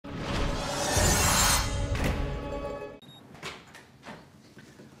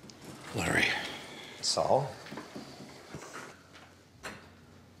Saul?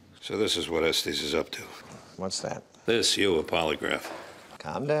 So this is what Estes is up to. What's that? This, you, a polygraph.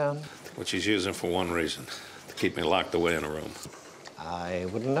 Calm down. Which he's using for one reason, to keep me locked away in a room. I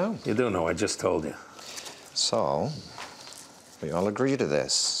wouldn't know. You do know, I just told you. Saul, we all agree to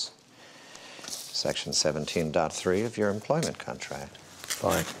this. Section 17.3 of your employment contract.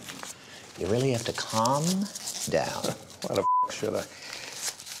 Fine. You really have to calm down. Why the should I?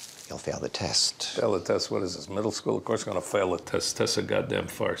 You'll fail the test. Fail the test? What is this, middle school? Of course I'm gonna fail the test. Test's a goddamn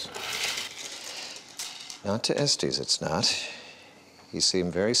farce. Not to Estes, it's not. He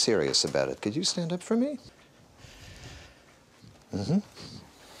seemed very serious about it. Could you stand up for me? Mm-hmm.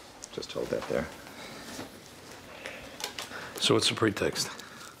 Just hold that there. So what's the pretext?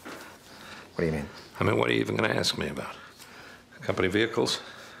 What do you mean? I mean, what are you even gonna ask me about? Company vehicles?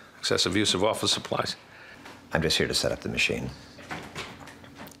 Excessive use of office supplies? I'm just here to set up the machine.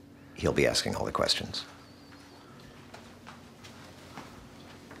 He'll be asking all the questions.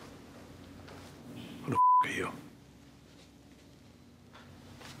 Who the are you?